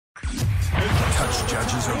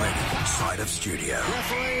Judges are ready, side of studio.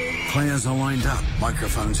 Players are lined up,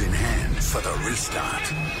 microphones in hand for the restart.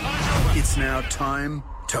 It's now time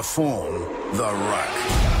to form the Ruck.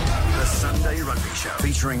 The Sunday Rugby Show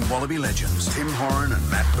featuring Wallaby legends Tim Horan and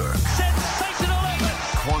Matt Burke. Sensational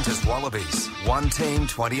effort! Qantas Wallabies, One Team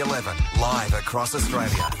 2011, live across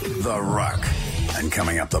Australia. The Ruck. And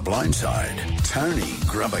coming up the blind side, Tony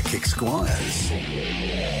Grubber Kick Squires.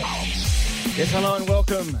 Yes, hello and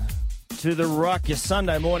welcome to the Ruck, your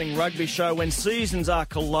Sunday morning rugby show when seasons are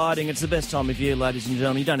colliding. It's the best time of year, ladies and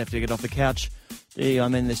gentlemen. You don't have to get off the couch. I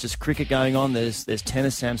mean, there's just cricket going on. There's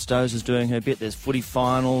tennis. Sam Stowes is doing her bit. There's footy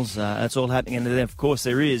finals. That's all happening. And then, of course,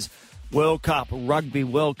 there is World Cup, Rugby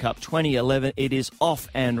World Cup 2011. It is off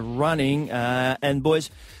and running. And,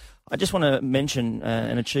 boys, I just want to mention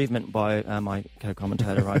an achievement by my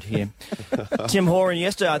co-commentator right here. Tim Horan,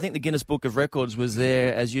 yesterday, I think the Guinness Book of Records was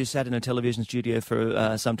there as you sat in a television studio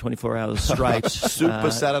for some 24 hours straight. Super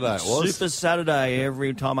Saturday it was. Super Saturday.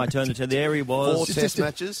 Every time I turned to there he was. 4 test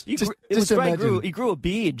matches. It was great. He grew a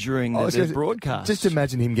beard during the broadcast. Just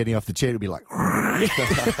imagine him getting off the chair. It'd be like...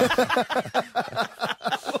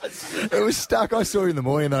 It was stuck. I saw him in the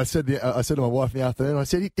morning and I said to my wife in the afternoon, I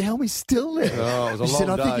said, the helmet's still there. Oh, it was a she long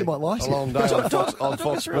said, day. I think you might like it. A long day on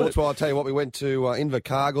Fox Sports. Well, I'll tell you what, we went to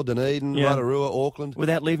Invercargill, Dunedin, Rotorua, Auckland.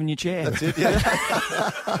 Without leaving your chair. That's it,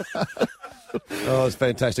 yeah. Oh, it's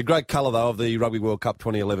fantastic. Great colour, though, of the Rugby World Cup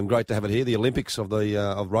 2011. Great to have it here, the Olympics of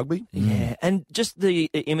rugby. Yeah, and just the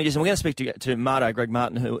images, and we're going to speak to Marto, Greg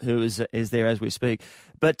Martin, who is there as we speak.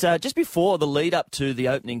 But just before the lead-up to the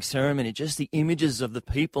opening ceremony, just the images of the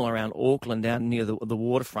people around Auckland down near the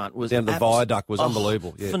waterfront was... Down the viaduct was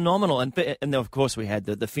unbelievable. Yeah. Phenomenal. And then, of course, we had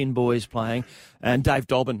the Finn boys playing, and Dave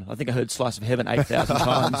Dobbin. I think I heard Slice of Heaven 8,000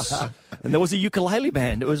 times. And there was a ukulele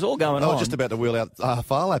band. It was all going on. Just about to wheel out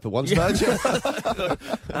Far Lap at one stage.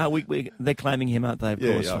 They're claiming him, aren't they? Of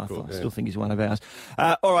course. Of course. I still think he's one of ours.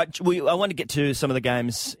 All right, I want to get to some of the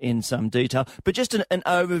games in some detail, but just an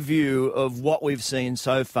overview of what we've seen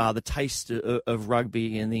so far, the taste of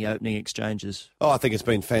rugby in the opening exchanges. Oh, I think it's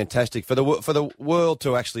been fantastic for the world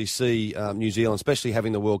to actually see New Zealand, especially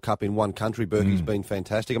having the World Cup in one country. Berkey's been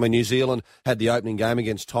fantastic. I mean, New Zealand had the opening game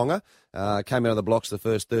against Tonga. Came out of the blocks the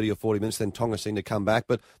first 30 or 40 minutes, then Tonga seemed to come back.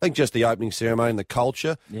 But I think just the opening ceremony and the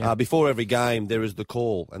culture, before every game there is the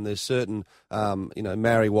call, and there's certain,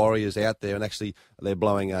 Maori warriors out there, and actually they're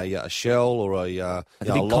blowing a shell or a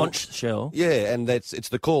big conch shell. Yeah, and it's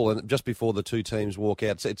the call, and just before the two teams walk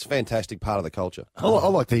out. It's a fantastic part of the culture. I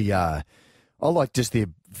like just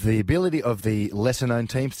the ability of the lesser-known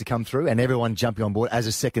teams to come through and everyone jumping on board as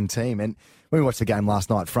a second team. And when we watched the game last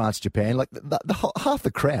night, France-Japan, like half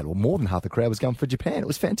the crowd, or more than half the crowd, was going for Japan. It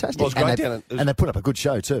was fantastic. Well, it was great and they put up a good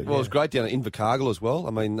show too. Well, it was great down at Invercargill as well.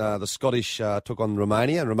 I mean, the Scottish took on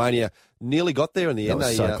Romania, and Romania nearly got there in the end. That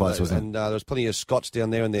was so close, wasn't it? And there was plenty of Scots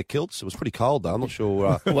down there in their kilts. It was pretty cold, though. I'm not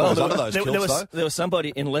sure what was under those kilts, there was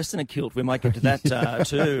somebody in less than a kilt. We might get to that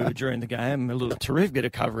too during the game. A little terrific bit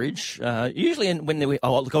of coverage. Usually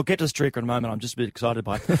I'll get to the streaker in a moment. I'm just a bit excited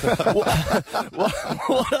by it.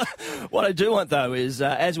 What I do want, though, is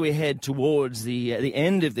as we head towards the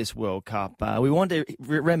end of this World Cup, we want to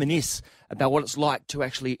reminisce about what it's like to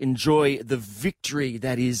actually enjoy the victory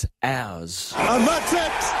that is ours. And that's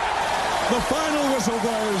it! The final whistle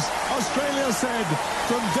goes. Australia said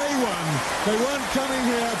from day one they weren't coming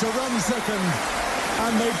here to run second,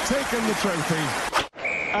 and they've taken the trophy.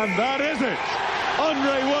 And that is it.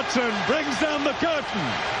 Andre Watson brings down the curtain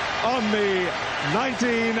on the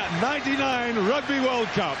 1999 Rugby World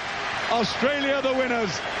Cup. Australia the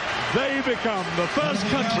winners. They become the first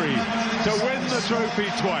country to win the trophy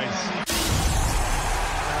twice.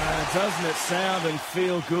 Doesn't it sound and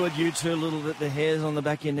feel good? You two, the hairs on the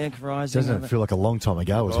back of your neck rising. Doesn't it feel like a long time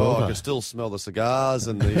ago as well? I can still smell the cigars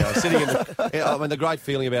and the sitting in the... the great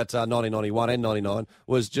feeling about 1991 and 99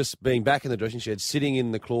 was just being back in the dressing shed, sitting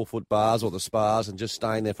in the clawfoot bars or the spas and just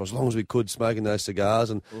staying there for as long as we could, smoking those cigars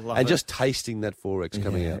and just tasting that 4X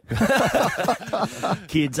coming out.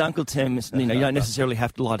 Kids, Uncle Tim, you don't necessarily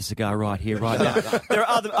have to light a cigar right here, right now. There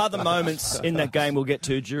are other moments in that game we'll get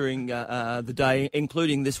to during the day,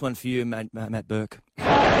 including this one for you, Matt Burke. Burke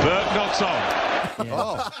knocks on.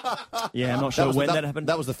 Yeah, I'm not sure when that happened.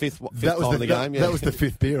 That was the fifth time of the game. That was the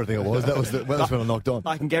fifth beer, I think it was. That was when I knocked on.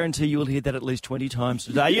 I can guarantee you will hear that at least 20 times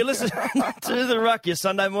today. You're listening to The Ruck, your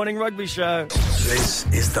Sunday morning rugby show. This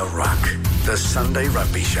is The Ruck, the Sunday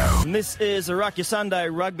Rugby Show. And this is The Ruck, your Sunday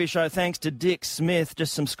rugby show. Thanks to Dick Smith.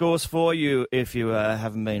 Just some scores for you if you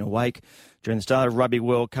haven't been awake. During the start of Rugby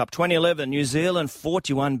World Cup 2011, New Zealand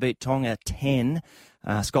 41 beat Tonga 10.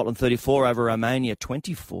 Scotland 34 over Romania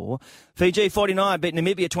 24. Fiji 49 beat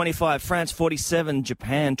Namibia 25. France 47.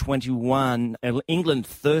 Japan 21. England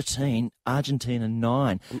 13. Argentina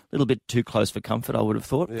 9. A little bit too close for comfort, I would have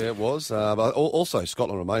thought. Yeah, it was. But also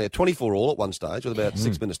Scotland and Romania 24 all at one stage with about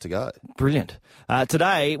 6 minutes to go. Brilliant.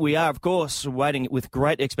 Today we are, of course, waiting with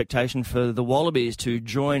great expectation for the Wallabies to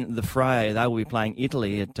join the fray. They will be playing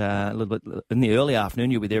Italy at a little bit in the early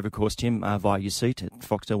afternoon. You'll be there, of course, Tim, via your seat at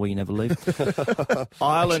Foxtel, where you never leave.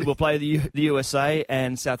 Ireland will play the USA,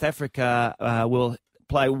 and South Africa will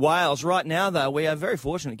play Wales. Right now, though, we are very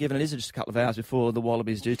fortunate, given it is just a couple of hours before the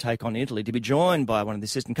Wallabies do take on Italy, to be joined by one of the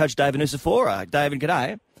assistant coach, David Nucifora. David,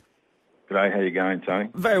 g'day. G'day, how you going, Tony?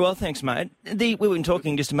 Very well, thanks, mate. We were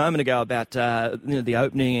talking just a moment ago about the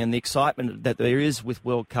opening and the excitement that there is with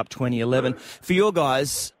World Cup 2011. For your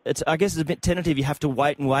guys, I guess it's a bit tentative. You have to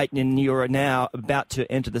wait, and you're now about to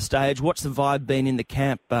enter the stage. What's the vibe been in the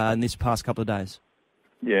camp in this past couple of days?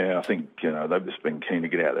 Yeah, I think they've just been keen to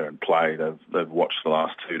get out there and play. They've watched the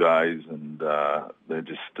last 2 days, and they're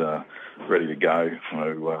just ready to go.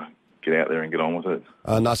 So get out there and get on with it.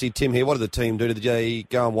 Nasi, Tim here. What did the team do? Did they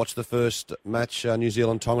go and watch the first match, New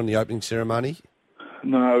Zealand-Tonga, in the opening ceremony?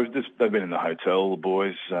 No, they've been in the hotel, the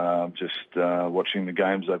boys, just watching the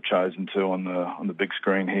games they've chosen to on the big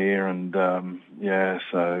screen here, and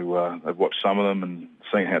so they've watched some of them and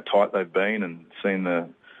seen how tight they've been, and seen the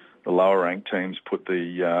lower ranked teams put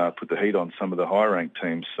the heat on some of the higher ranked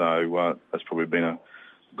teams. So that's probably been a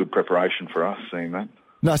good preparation for us, seeing that.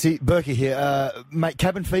 Nasi, Berkey here. Mate,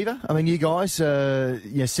 cabin fever? I mean, you guys,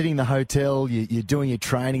 you're sitting in the hotel, you're doing your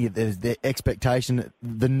training, there's the expectation,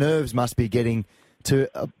 the nerves must be getting to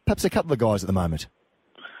perhaps a couple of guys at the moment.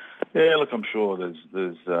 Yeah, look, I'm sure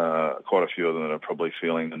there's quite a few of them that are probably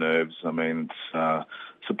feeling the nerves. I mean, it's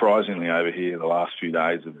surprisingly over here, the last few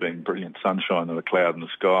days have been brilliant sunshine and a cloud in the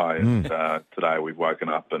sky. And today we've woken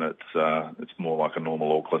up and it's more like a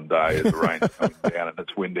normal Auckland day as the rain's coming down and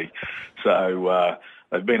it's windy. So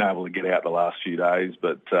they've been able to get out the last few days,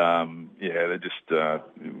 but they're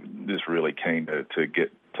just really keen to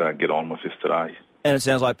get on with this today. And it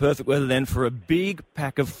sounds like perfect weather then for a big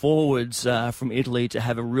pack of forwards from Italy to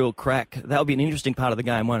have a real crack. That'll be an interesting part of the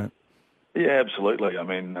game, won't it? Yeah, absolutely. I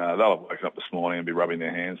mean, they'll have woken up this morning and be rubbing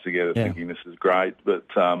their hands together thinking this is great. But,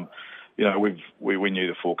 we knew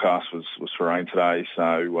the forecast was for rain today,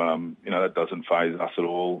 so, that doesn't faze us at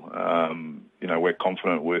all. We're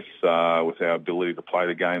confident with our ability to play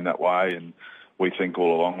the game that way, and we think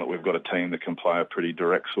all along that we've got a team that can play a pretty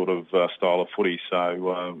direct sort of style of footy,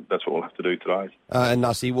 so that's what we'll have to do today. And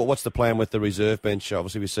Nasi, what's the plan with the reserve bench?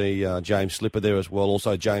 Obviously we see James Slipper there as well,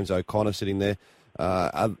 also James O'Connor sitting there.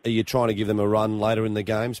 Are you trying to give them a run later in the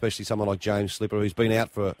game, especially someone like James Slipper who's been out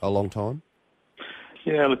for a long time?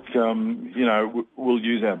 Yeah, look, we'll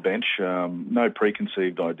use our bench. No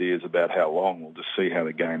preconceived ideas about how long. We'll just see how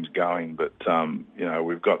the game's going. But,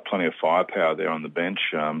 we've got plenty of firepower there on the bench.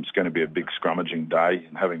 It's going to be a big scrummaging day.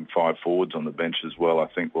 And having 5 forwards on the bench as well, I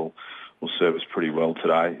think will serve us pretty well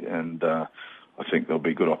today. And I think there'll be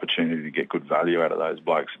a good opportunity to get good value out of those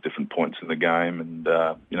blokes at different points in the game. And,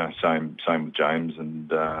 same with James and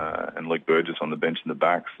Luke Burgess on the bench in the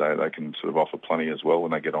back. So they can sort of offer plenty as well when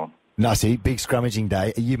they get on. Nasi, big scrummaging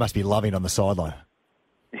day. You must be loving it on the sideline.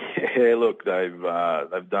 Yeah, look, they've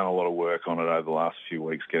done a lot of work on it over the last few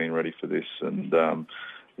weeks getting ready for this, and they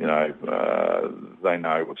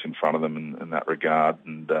know what's in front of them in that regard.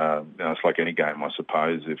 And it's like any game, I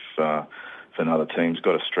suppose. If another team's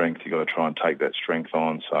got a strength, you've got to try and take that strength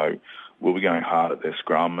on. So we'll be going hard at their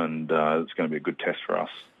scrum, and it's going to be a good test for us.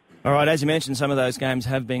 All right, as you mentioned, some of those games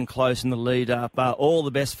have been close in the lead-up. All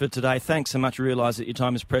the best for today. Thanks so much. I realise that your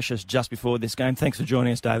time is precious just before this game. Thanks for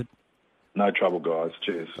joining us, David. No trouble, guys.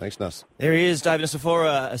 Cheers. Thanks, Nuss. There he is, David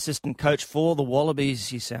Nucifora, assistant coach for the Wallabies.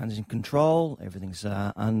 He sounds in control. Everything's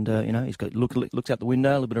under, he's got looks out the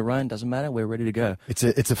window, a little bit of rain, doesn't matter. We're ready to go. It's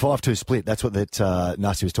a 5-2 split. That's what that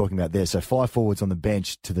Nasi was talking about there. So 5 forwards on the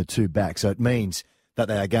bench to the 2 back. So it means that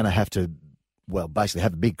they are going to have to, basically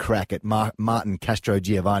have a big crack at Martin Castro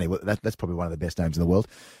Giovanni. That's probably one of the best names in the world.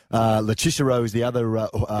 Lacicero is the other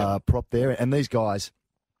prop there. And these guys,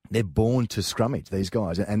 they're born to scrummage, these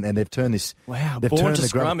guys. And they've turned this... Wow, born to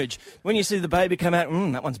scrummage. When you see the baby come out,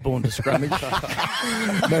 that one's born to scrummage.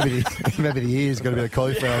 maybe the ear's got a bit of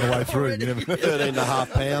cauliflower on the way through.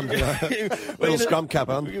 13.5 pounds. Little scrum cap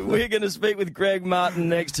on. We're going to speak with Greg Martin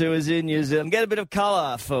next, who is in New Zealand. Get a bit of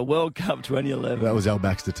colour for World Cup 2011. That was Al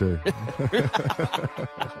Baxter too.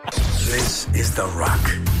 This is The Ruck,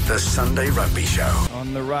 the Sunday Rugby Show.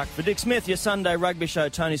 On The Ruck. For Dick Smith, your Sunday Rugby Show,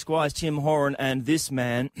 Tony Squires, Tim Horan, and this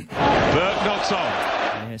man... Burke knocks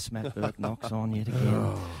on. Yes, Matt Burke knocks on yet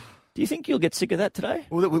again. Do you think you'll get sick of that today?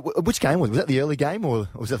 Well, which game was that? The early game or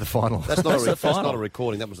was that the final? That's not a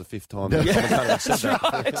recording. That was the fifth time.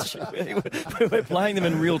 That's right. We're playing them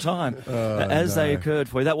in real time as they occurred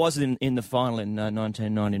for you. That was in the final in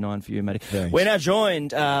 1999 for you, matey. Thanks. We're now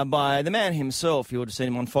joined by the man himself. You would have seen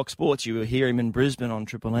him on Fox Sports. You will hear him in Brisbane on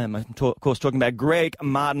Triple M. I'm of course talking about Greg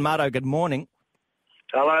Martin. Marto, good morning.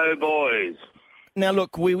 Hello, boys. Now,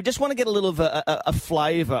 look, we just want to get a little of a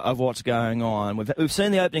flavour of what's going on. We've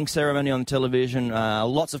seen the opening ceremony on television,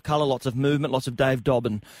 lots of colour, lots of movement, lots of Dave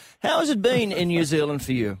Dobbin. How has it been in New Zealand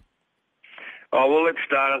for you? Oh, well, let's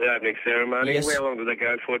start at the opening ceremony. Yes. How long did they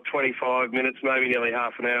go for? 25 minutes, maybe nearly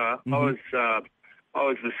half an hour. Mm-hmm. I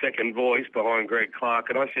was the second voice behind Greg Clark,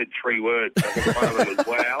 and I said 3 words. I think one of them was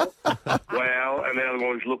wow, wow, and the other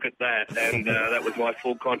one was look at that, and that was my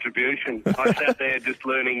full contribution. I sat there just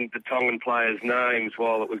learning the Tongan players' names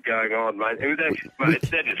while it was going on, mate. It was actually, mate,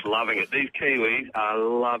 they're just loving it. These Kiwis are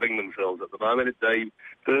loving themselves at the moment. It's a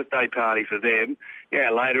birthday party for them. Yeah,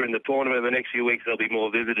 later in the tournament, in the next few weeks, there'll be more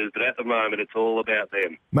visitors, but at the moment, it's all about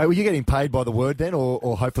them. Mate, were you getting paid by the word then,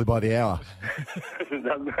 or hopefully by the hour?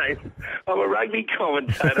 No, mate, I'm a rugby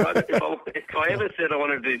commentator. If I ever said I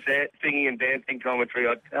wanted to do singing and dancing commentary,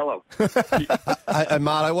 I'd tell them. And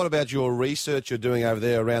Marto, what about your research you're doing over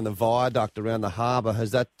there around the viaduct, around the harbour?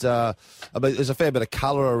 Has that? There's a fair bit of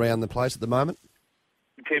colour around the place at the moment.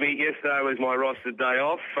 Timmy, yesterday was my rostered day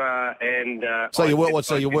off, and so you work.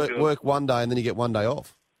 So you work one day and then you get one day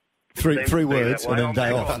off. Three words and then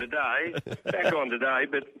day off. Back on today,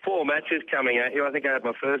 but 4 matches coming at you. I think I had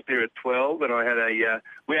my first beer at 12, and I had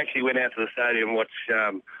we actually went out to the stadium and watched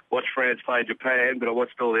France play Japan, but I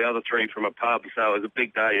watched all the other 3 from a pub, so it was a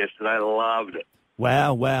big day yesterday. I loved it.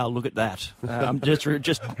 Wow, look at that. I'm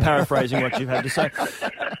just paraphrasing what you've had to say.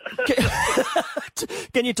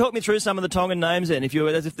 Can you talk me through some of the Tongan names then? If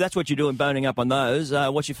that's what you're doing, boning up on those,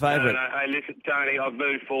 what's your favourite? No, hey, listen, Tony, I've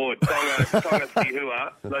moved forward. Tonga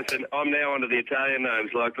Sihua. Listen, I'm now onto the Italian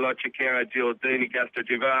names like Chikera, Giordini,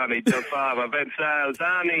 Castrogiovanni, Del Fava, Vensale,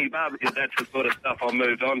 Zani, that's the sort of stuff I've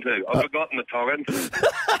moved on to. I've forgotten the Tongans.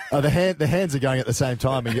 The hands are going at the same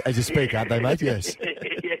time as you speak, aren't they, mate? Yes.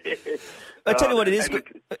 I tell you what, it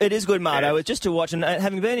is good, Marto. It's just to watch, and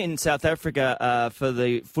having been in South Africa for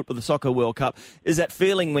the Soccer World Cup, is that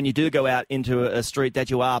feeling when you do go out into a street that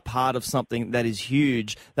you are part of something that is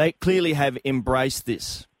huge. They clearly have embraced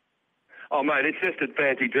this. Oh, mate, it's just a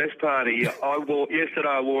fancy dress party. Yesterday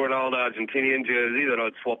I wore an old Argentinian jersey that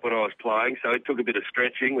I'd swapped when I was playing, so it took a bit of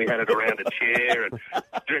stretching. We had it around a chair and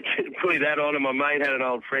put that on, and my mate had an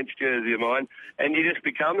old French jersey of mine, and you just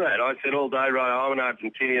become that. I said all day, right, I'm an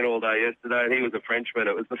Argentinian all day yesterday, and he was a Frenchman.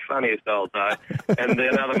 It was the funniest old day. And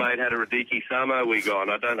then another mate had a Radiki Samo wig on.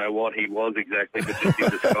 I don't know what he was exactly, but just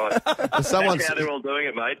in disguise. That's how they're all doing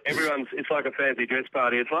it, mate. It's like a fancy dress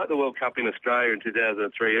party. It's like the World Cup in Australia in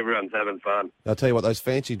 2003. Everyone's having fun. I'll tell you what, those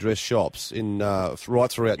fancy dress shops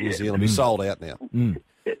right throughout New Zealand be sold out now.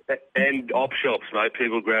 And op shops, mate.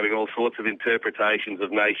 People grabbing all sorts of interpretations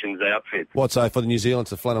of nations' outfits. What, so for the New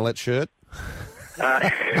Zealand's a flannelette shirt?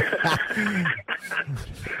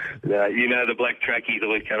 No, you know the black trackies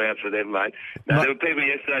always come out for them, mate. No, there were people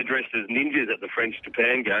yesterday dressed as ninjas at the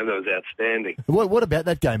French-Japan game. That was outstanding. What about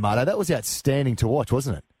that game, Marto? That was outstanding to watch,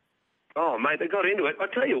 wasn't it? Oh, mate, they got into it. I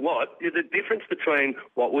tell you what, the difference between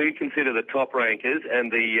what we consider the top rankers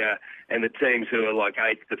and the teams who are like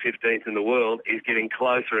 8th to 15th in the world is getting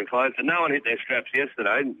closer and closer. No one hit their straps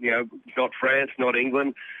yesterday. You know, not France, not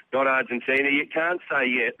England, not Argentina. You can't say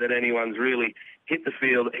yet that anyone's really hit the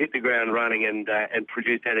field, hit the ground running and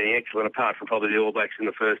produced anything excellent apart from probably the All Blacks in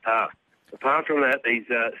the first half. Apart from that, these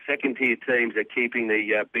second-tier teams are keeping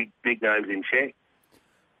the big names in check.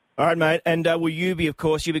 All right, mate. And will you be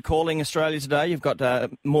calling Australia today? You've got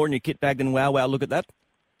more in your kit bag than wow, look at that.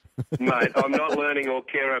 Mate, I'm not learning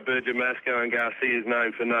Orkero, Bergamasco and Garcia's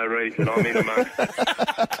name for no reason. I'm in amongst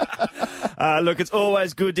it. Look, it's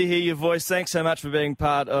always good to hear your voice. Thanks so much for being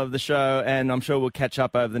part of the show, and I'm sure we'll catch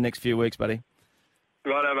up over the next few weeks, buddy.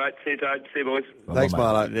 Righto, mate. See you, boys. Thanks,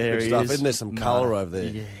 Marto. There Good he stuff. is. Isn't there some colour over there?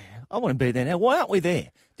 Yeah. I want to be there now. Why aren't we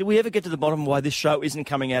there? Did we ever get to the bottom of why this show isn't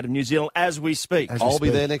coming out of New Zealand as we speak? I'll be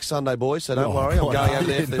there next Sunday, boys, so don't worry. I'm going over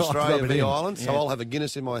there for the Not Australia v in. Islands, so I'll have a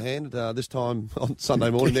Guinness in my hand this time on Sunday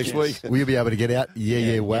morning next week. Will you be able to get out?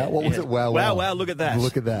 Yeah, wow. What was it? Wow, look at that.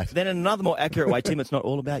 Look at that. Then in another more accurate way, Tim, it's not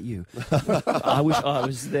all about you. I wish I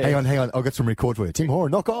was there. Hang on. I've got some record for you. Tim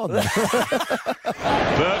Horan, knock on. Burke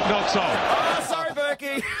knocks on. Oh, sorry, Burke.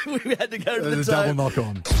 lucky. We had to go to the There's a double knock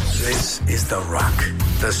on. This is The Ruck,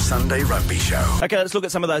 the Sunday Rugby Show. Okay, let's look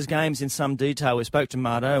at some of those games in some detail. We spoke to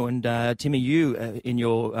Mardo and Timmy, you in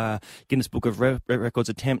your Guinness Book of Records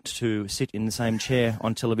attempt to sit in the same chair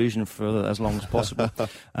on television for as long as possible.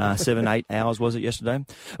 7-8 hours was it yesterday?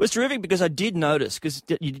 It was terrific because I did notice, because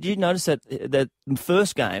you did notice that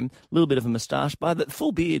first game, a little bit of a moustache, by the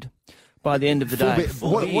full beard. By the end of the day.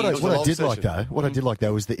 What I did like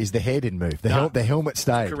though is the hair didn't move. The helmet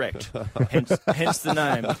stayed. Correct. hence the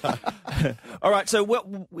name. All right.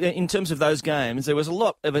 So, in terms of those games, there was a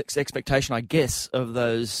lot of expectation, I guess, of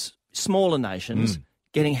those smaller nations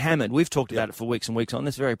getting hammered. We've talked about it for weeks and weeks on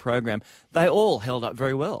this very program. They all held up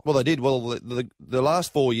very well. Well, they did. Well, the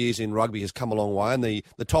last 4 years in rugby has come a long way, and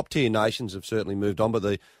the top-tier nations have certainly moved on, but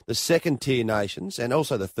the second-tier nations and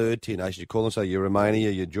also the third-tier nations, you call them, so your Romania,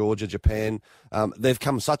 your Georgia, Japan, they've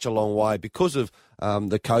come such a long way because of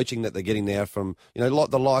the coaching that they're getting now from,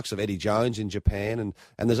 the likes of Eddie Jones in Japan,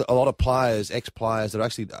 and there's a lot of players, ex-players, that are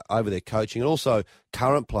actually over there coaching, and also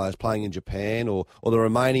current players playing in Japan, or the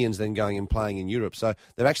Romanians then going and playing in Europe. So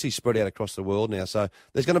they're actually spread out across the world now. So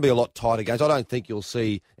there's going to be a lot tighter games. I don't think you'll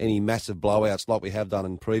see any massive blowouts like we have done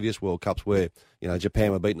in previous World Cups where,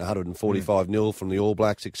 Japan were beaten 145-0 from the All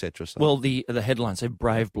Blacks, etc. So. Well, the headlines say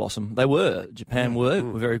brave blossom. They were. Japan were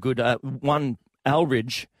very good. One,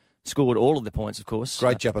 Aldridge scored all of the points, of course.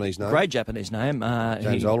 Great Japanese name.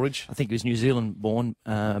 James Aldridge. I think he was New Zealand-born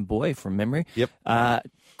boy from memory. Yep.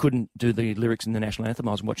 Couldn't do the lyrics in the national anthem.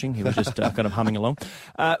 I was watching. He was just kind of humming along.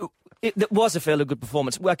 It was a fairly good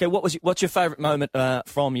performance. Okay, what's your favourite moment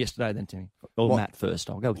from yesterday then, Timmy? Or Matt first.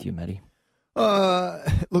 I'll go with you, Matty.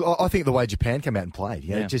 Look, I think the way Japan came out and played,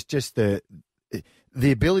 just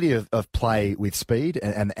the ability of play with speed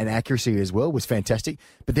and accuracy as well was fantastic.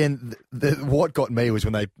 But then what got me was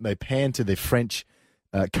when they panned to the French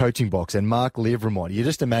coaching box and Marc Livremont. You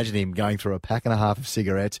just imagine him going through a pack and a half of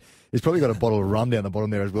cigarettes. He's probably got a bottle of rum down the bottom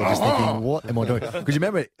there as well, just thinking, what am I doing? Because you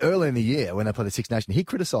remember early in the year when they played the Six Nations, he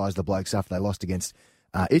criticised the blokes after they lost against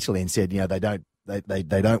Italy and said, they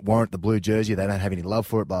don't warrant the blue jersey, they don't have any love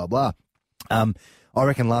for it, blah, blah, blah. I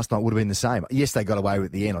reckon last night would have been the same. Yes, they got away with it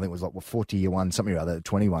at the end. I think it was like 40-1, something or other,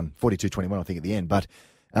 42-21, I think, at the end. But,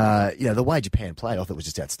 the way Japan played, I thought was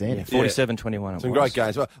just outstanding. 47-21. Some great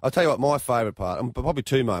games. Well, I'll tell you what, my favourite part, and probably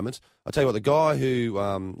two moments, I'll tell you what, the guy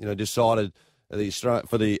who, decided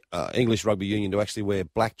for the English Rugby Union to actually wear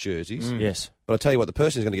black jerseys. Yes. But I'll tell you what, the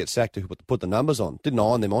person who's going to get sacked who put the numbers on didn't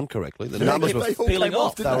iron them on correctly. The numbers were peeling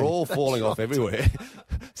off. They were all falling off everywhere.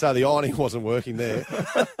 So the ironing wasn't working there.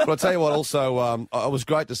 But I'll tell you what, also, it was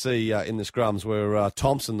great to see in the scrums where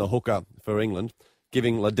Thompson, the hooker for England,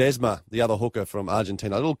 giving Ledesma, the other hooker from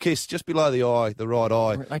Argentina, a little kiss just below the eye, the right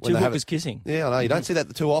eye. Like two hookers kissing. Yeah, I know. You don't see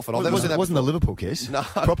that too often. Wasn't the Liverpool kiss? No.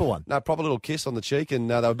 Proper one. No, proper little kiss on the cheek, and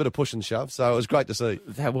they were a bit of push and shove, so it was great to see.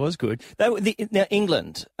 That was good. Now,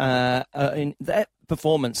 England, in that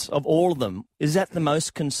performance of all of them, is that the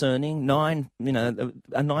most concerning? A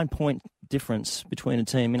 9-point difference between a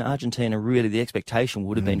team. In Argentina, really, the expectation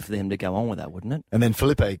would have been for them to go on with that, wouldn't it? And then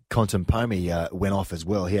Felipe Contempomi went off as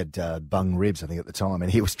well. He had bung ribs, I think, at the time, and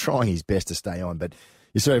he was trying his best to stay on, but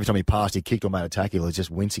you saw every time he passed, he kicked or made a tackle, he was just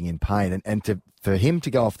wincing in pain. And for him to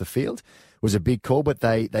go off the field was a big call, but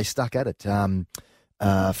they stuck at it.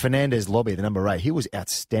 Fernandez Lobby, the number 8, he was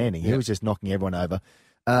outstanding. He was just knocking everyone over.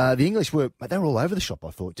 The English were all over the shop,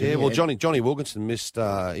 I thought. Yeah, well, Johnny Wilkinson missed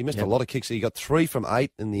a lot of kicks. He got 3 from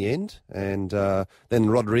 8 in the end. And then Martin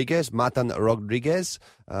Rodriguez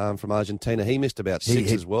from Argentina, he missed about 6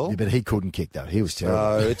 as well. Yeah, but he couldn't kick, though. He was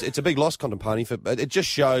terrible. So it's a big loss, Contempomi. But it just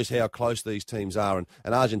shows how close these teams are.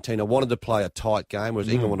 And Argentina wanted to play a tight game, whereas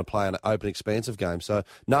England wanted to play an open, expansive game. So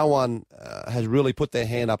no one has really put their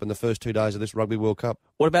hand up in the first 2 days of this Rugby World Cup.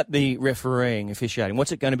 What about the refereeing, officiating?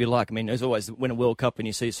 What's it going to be like? I mean, as always, when a World Cup and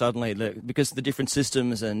you see suddenly, because of the different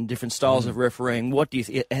systems and different styles of refereeing,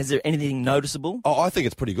 has there anything noticeable? Oh, I think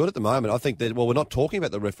it's pretty good at the moment. I think that, we're not talking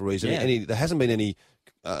about the referees. Yeah. There hasn't been any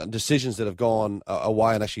decisions that have gone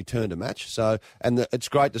away and actually turned a match. So, it's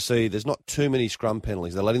great to see there's not too many scrum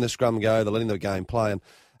penalties. They're letting the scrum go. They're letting the game play.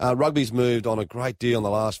 And rugby's moved on a great deal in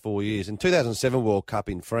the last 4 years. In 2007 World Cup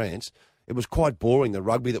in France, it was quite boring, the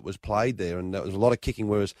rugby that was played there, and there was a lot of kicking,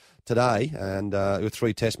 whereas today, and with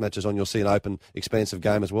 3 test matches on, you'll see an open, expansive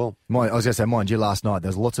game as well. I was going to say, mind you, last night, there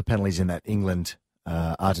was lots of penalties in that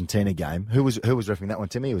England-Argentina game. Who was refereeing that one,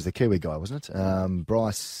 Timmy? It was the Kiwi guy, wasn't it?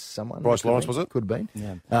 Bryce Lawrence, was it? Could have been.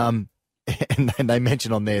 Yeah. And they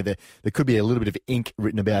mentioned on there that there could be a little bit of ink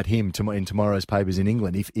written about him in tomorrow's papers in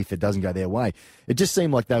England if it doesn't go their way. It just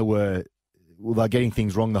seemed like they're getting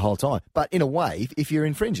things wrong the whole time. But in a way, if you're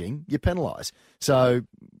infringing, you're penalised. So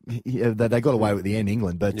they got away with the end,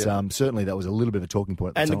 England, but certainly that was a little bit of a talking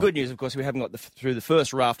point at the time. And the good news, of course, we haven't got through the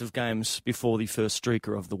first raft of games before the first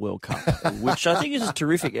streaker of the World Cup, which I think is a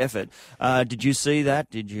terrific effort. Did you see that?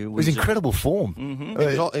 It was incredible form.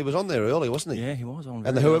 Mm-hmm. He was on there early, wasn't he? Yeah, he was on.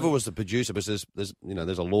 And whoever was the producer, because there's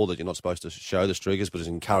a law that you're not supposed to show the streakers, but it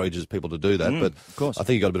encourages people to do that. But of course. I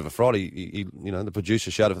think he got a bit of a fright. The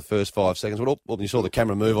producer showed it for the first 5 seconds. Well, you saw the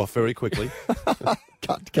camera move off very quickly.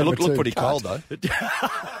 It looked pretty cold, though.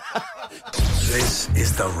 This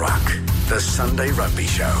is The Ruck, the Sunday Rugby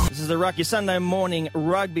Show. This is The Ruck, your Sunday morning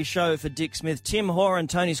rugby show for Dick Smith, Tim Horan,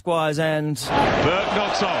 Tony Squires and... Burke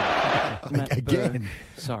knocks on. Matt Again. Burke.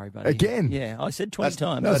 Sorry, buddy. Again? Yeah, I said 20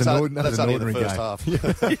 times. That's only an in the ordinary first half.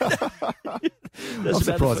 I'm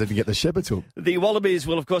surprised they didn't get the Shepherd's hook. The Wallabies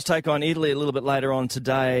will, of course, take on Italy a little bit later on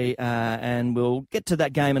today, and we'll get to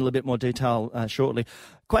that game in a little bit more detail shortly.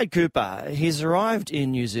 Quade Cooper, he's arrived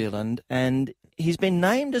in New Zealand, and he's been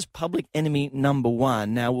named as public enemy number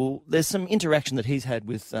 1. Now, there's some interaction that he's had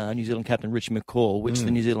with New Zealand captain Richie McCaw, which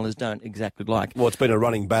the New Zealanders don't exactly like. Well, it's been a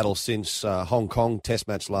running battle since Hong Kong Test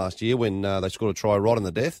match last year when they scored a try right in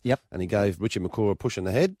the death. Yep. And he gave Richie McCaw a push in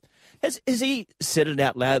the head. Has he said it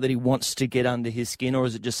out loud that he wants to get under his skin, or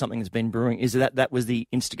is it just something that's been brewing? Is that was the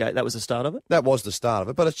instigate? That was the start of it? That was the start of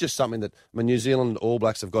it, but it's just something that New Zealand All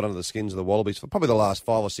Blacks have got under the skins of the Wallabies for probably the last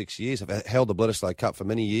 5 or 6 years. Have held the Bledisloe Cup for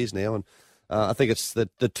many years now, and I think it's the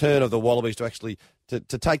turn of the Wallabies to actually to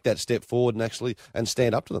take that step forward and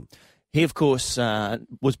stand up to them. He, of course,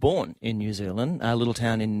 was born in New Zealand, a little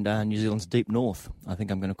town in New Zealand's deep north, I think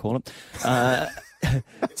I'm going to call it.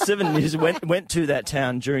 7 years went to that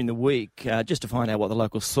town during the week just to find out what the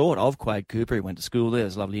locals thought of Quade Cooper. He went to school there.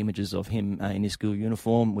 There's lovely images of him in his school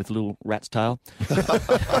uniform with a little rat's tail.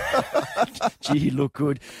 Gee, he looked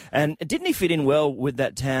good. And didn't he fit in well with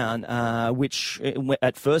that town, which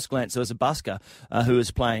at first glance there was a busker who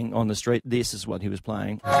was playing on the street. This is what he was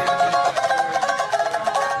playing.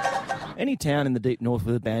 Any town in the deep north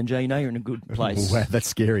with a banjo, you know you're in a good place. Wow, that's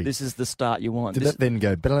scary. This is the start you want. Did that then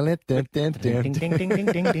go... Ding, ding, ding, ding, ding,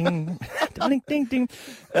 ding, ding. Ding, ding, ding.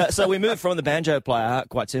 So we moved from the banjo player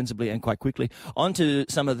quite sensibly and quite quickly onto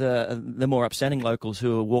some of the more upstanding locals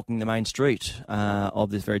who are walking the main street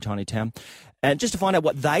of this very tiny town. And just to find out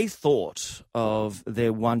what they thought of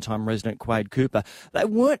their one-time resident Quade Cooper, they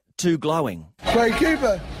weren't too glowing. Quade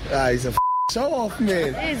Cooper? He's a show-off,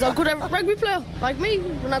 man. He's a good rugby player, like me.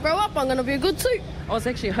 When I grow up, I'm going to be a good too. I was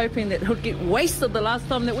actually hoping that he'd get wasted the last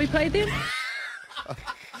time that we played them.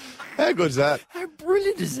 How good's that? How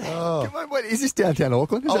brilliant is that? Oh. Wait, is this downtown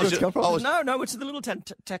Auckland? Is that where it's come from? No, it's the little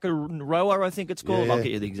Takaroa, I think it's called. Yeah. I'll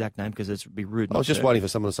get you the exact name because it'd be rude. I was just waiting for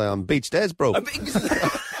someone to say, I'm beached as, bro. That's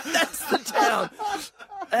the town.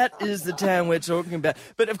 That is the town we're talking about.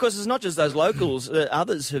 But, of course, it's not just those locals.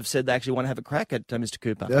 Others have said they actually want to have a crack at Mr.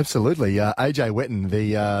 Cooper. Absolutely. AJ Wetton,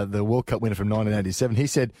 the World Cup winner from 1987, he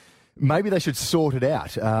said maybe they should sort it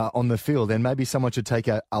out on the field and maybe someone should take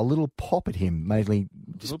a little pop at him, mainly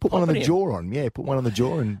just put one on the jaw on him. Yeah, put one on the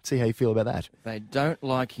jaw and see how you feel about that. They don't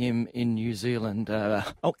like him in New Zealand.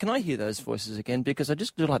 Can I hear those voices again? Because I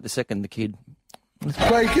just do like the kid.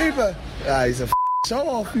 Quade Cooper? He's a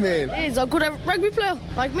show-off, man. He's a good rugby player,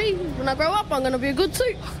 like me. When I grow up, I'm going to be a good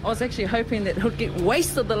too. I was actually hoping that he'd get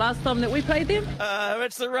wasted the last time that we played them.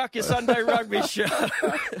 It's the Ruck, your Sunday rugby show.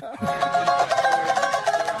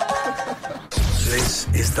 This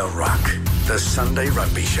is The Ruck, the Sunday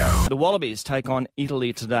Rugby Show. The Wallabies take on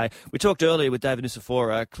Italy today. We talked earlier with David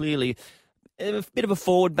Nucifora. Clearly, a bit of a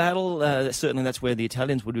forward battle. Certainly that's where the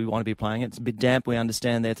Italians would want to be playing it. It's a bit damp, we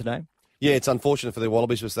understand, there today. Yeah, it's unfortunate for the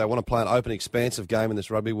Wallabies because they want to play an open, expansive game in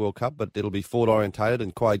this Rugby World Cup, but it'll be forward-orientated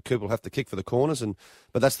and Quade Cooper will have to kick for the corners.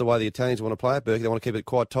 But that's the way the Italians want to play it, Berkey. They want to keep it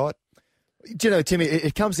quite tight. Do you know, Timmy,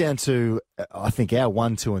 it comes down to, I think, our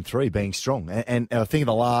 1, 2 and 3 being strong. And I think in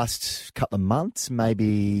the last couple of months,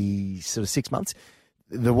 maybe sort of 6 months,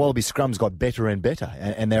 the Wallaby scrums got better and better,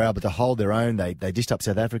 and they're able to hold their own. They dished up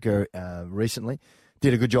South Africa recently.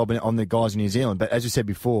 Did a good job on the guys in New Zealand. But as you said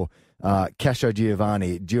before, Castro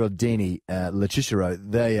Giovanni, Giordini, Lecicero,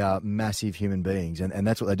 they are massive human beings, and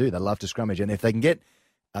that's what they do. They love to scrummage. And if they can get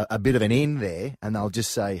a bit of an end there, and they'll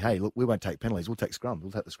just say, hey, look, we won't take penalties, we'll take scrums.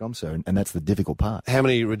 We'll take the scrum, sir. And that's the difficult part. How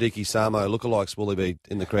many Radicki Samo lookalikes will there be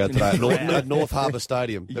in the crowd today at North Harbour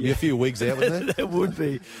Stadium? There'll be a few wigs out, wouldn't there? There would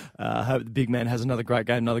be. I hope the big man has another great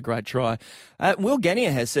game, another great try. Will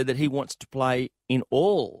Gania has said that he wants to play in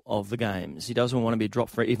all of the games. He doesn't want to be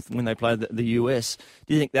dropped for when they play the US.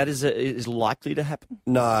 Do you think that is likely to happen?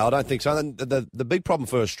 No, I don't think so. The big problem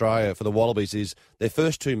for Australia, for the Wallabies, is their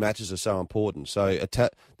first 2 matches are so important. So the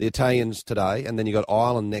Italians today, and then you've got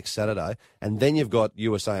Ireland next Saturday, and then you've got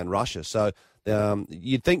USA and Russia. So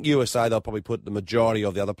You'd think USA, they'll probably put the majority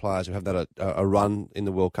of the other players who have that a run in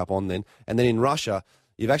the World Cup on then. And then in Russia,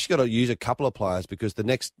 you've actually got to use a couple of players because the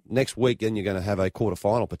next week then you're going to have a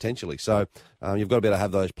quarter-final potentially. So you've got to be able to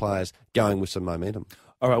have those players going with some momentum.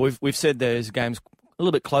 All right, we've said there's games a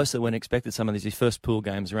little bit closer than expected, some of these first pool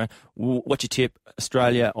games around. What's your tip?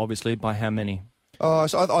 Australia, obviously, by how many?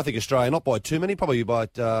 So I think Australia, not by too many, probably by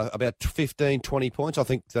about 15, 20 points. I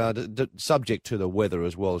think subject to the weather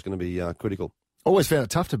as well is going to be critical. Always found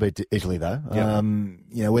it tough to beat Italy, though.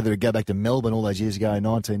 Yeah. Whether it go back to Melbourne all those years ago,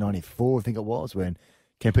 1994, I think it was, when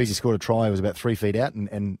Campese scored a try, it was about 3 feet out,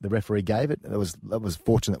 and the referee gave it. That was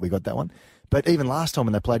fortunate we got that one. But even last time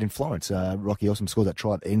when they played in Florence, Rocky Awesome scored that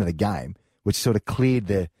try at the end of the game, which sort of cleared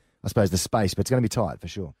the space. But it's going to be tight for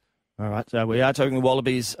sure. All right, so we are talking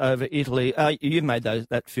Wallabies over Italy. You've made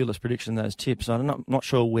that fearless prediction, those tips. I'm not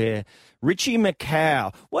sure where. Richie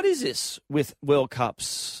Macau, what is this with World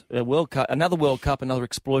Cups? Another World Cup, another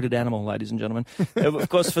exploited animal, ladies and gentlemen. Of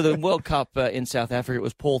course, for the World Cup in South Africa, it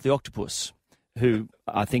was Paul the Octopus, who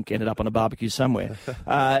I think ended up on a barbecue somewhere.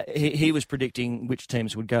 He was predicting which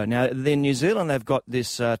teams would go. Now, then New Zealand, they've got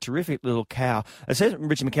this terrific little cow. It says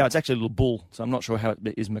Richie Macau, it's actually a little bull, so I'm not sure how it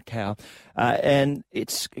is Macau. And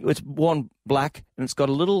it's worn black, and it's got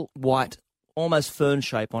a little white, almost fern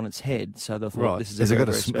shape on its head. So they thought this is has it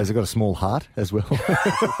got a small heart as well?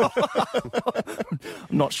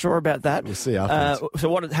 I'm not sure about that. We'll see afterwards. So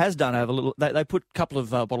what it has done, they put a couple of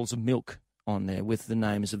bottles of milk on there with the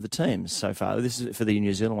names of the teams so far. This is for the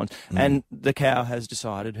New Zealand ones. And the cow has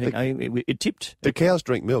decided, it tipped. Do cows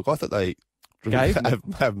drink milk? I thought they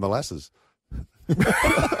have molasses.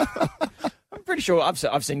 I'm pretty sure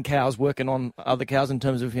I've seen cows working on other cows in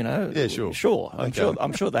terms of, Yeah, sure. Sure.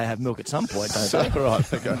 I'm sure they have milk at some point, don't they?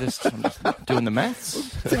 Right, okay. I'm just doing the maths.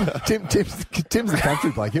 Tim's the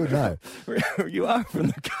country bloke. He would know. You are from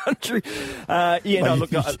the country.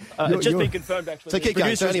 Just been confirmed, actually. So keep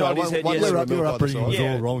going. So anyway, your upbringing was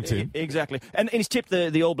all wrong, Tim. Exactly. And he's tipped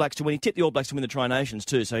the All Blacks to win. He tipped the All Blacks to win the Tri-Nations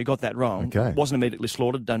too, so he got that wrong. Okay. Wasn't immediately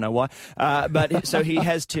slaughtered, don't know why. But so he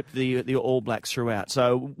has tipped the All Blacks throughout.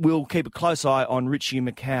 So we'll keep a close eye on Richie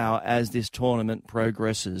Macau as this tournament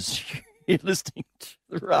progresses. You're listening to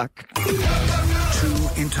The Ruck. 2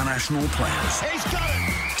 international players. He's got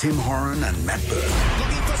it. Tim Horan and Matt Burke.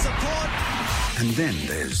 Looking for support. And then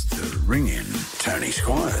there's the ring-in, Tony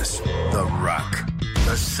Squires. The Ruck,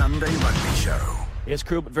 the Sunday rugby show. Yes,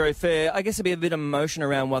 cruel but very fair. I guess there'll be a bit of emotion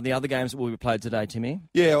around one of the other games that will be played today, Timmy.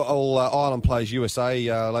 Yeah, Ireland plays USA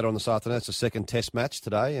later on this afternoon. It's a second test match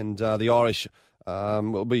today, and the Irish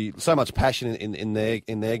will be so much passion in their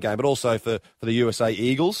game, but also for the USA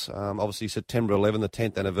Eagles. Obviously, September 11, the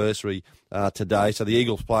 10th anniversary today. So the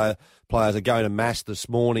Eagles players are going to mass this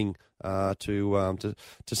morning to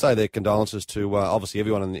say their condolences to obviously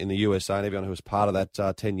everyone in the USA and everyone who was part of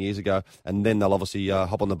that 10 years ago, and then they'll obviously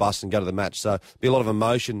hop on the bus and go to the match. So be a lot of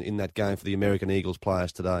emotion in that game for the American Eagles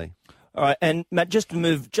players today. All right, and Matt, just to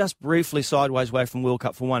move just briefly sideways away from World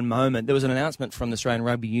Cup for one moment, there was an announcement from the Australian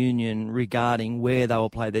Rugby Union regarding where they will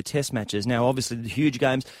play their test matches. Now, obviously, the huge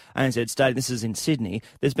games, ANZ Stadium, this is in Sydney.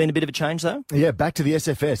 There's been a bit of a change, though? Yeah, back to the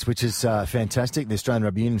SFS, which is fantastic. The Australian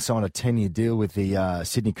Rugby Union signed a 10-year deal with the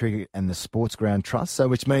Sydney Cricket and the Sports Ground Trust, so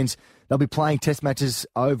which means they'll be playing test matches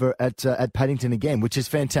over at Paddington again, which is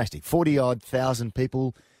fantastic. 40-odd thousand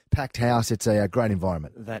people, packed house. It's a great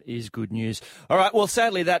environment. That is good news. All right, well,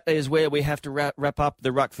 sadly, that is where we have to wrap up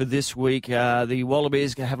the Ruck for this week. The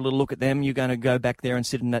Wallabies, have a little look at them. You're going to go back there and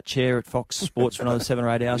sit in that chair at Fox Sports for another 7 or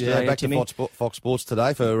 8 hours today, back Timmy? to Fox Sports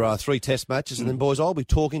today for 3 test matches. And then, boys, I'll be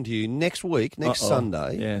talking to you next week,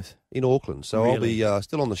 Sunday, in Auckland. So really? I'll be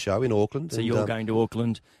still on the show in Auckland. So you're going to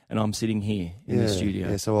Auckland and I'm sitting here in the studio.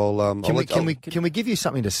 Yeah, so I'll... Can we give you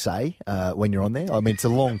something to say when you're on there? I mean, it's a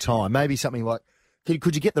long time. Maybe something like...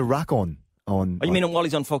 Could you get the Ruck on? You mean while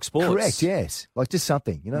he's on Fox Sports? Correct, yes. Like just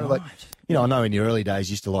something, right. I know in your early days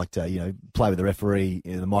you used to like to, play with the referee,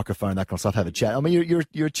 the microphone, that kind of stuff, have a chat. I mean,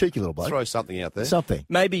 you're a cheeky little bloke. Throw something out there. Something.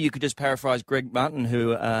 Maybe you could just paraphrase Greg Martin,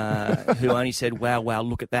 who only said, wow,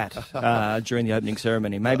 look at that, during the opening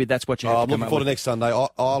ceremony. Maybe that's what you have to I'm come looking up forward with. to next Sunday,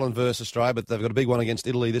 Ireland versus Australia, but they've got a big one against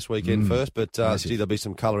Italy this weekend first, but there'll be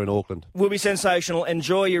some colour in Auckland. Will be sensational.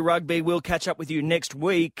 Enjoy your rugby. We'll catch up with you next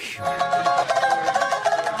week.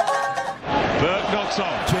 Burke knocks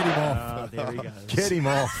off. Get him off. There he goes. Get him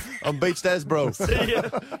off. I'm beached as, bro. See ya.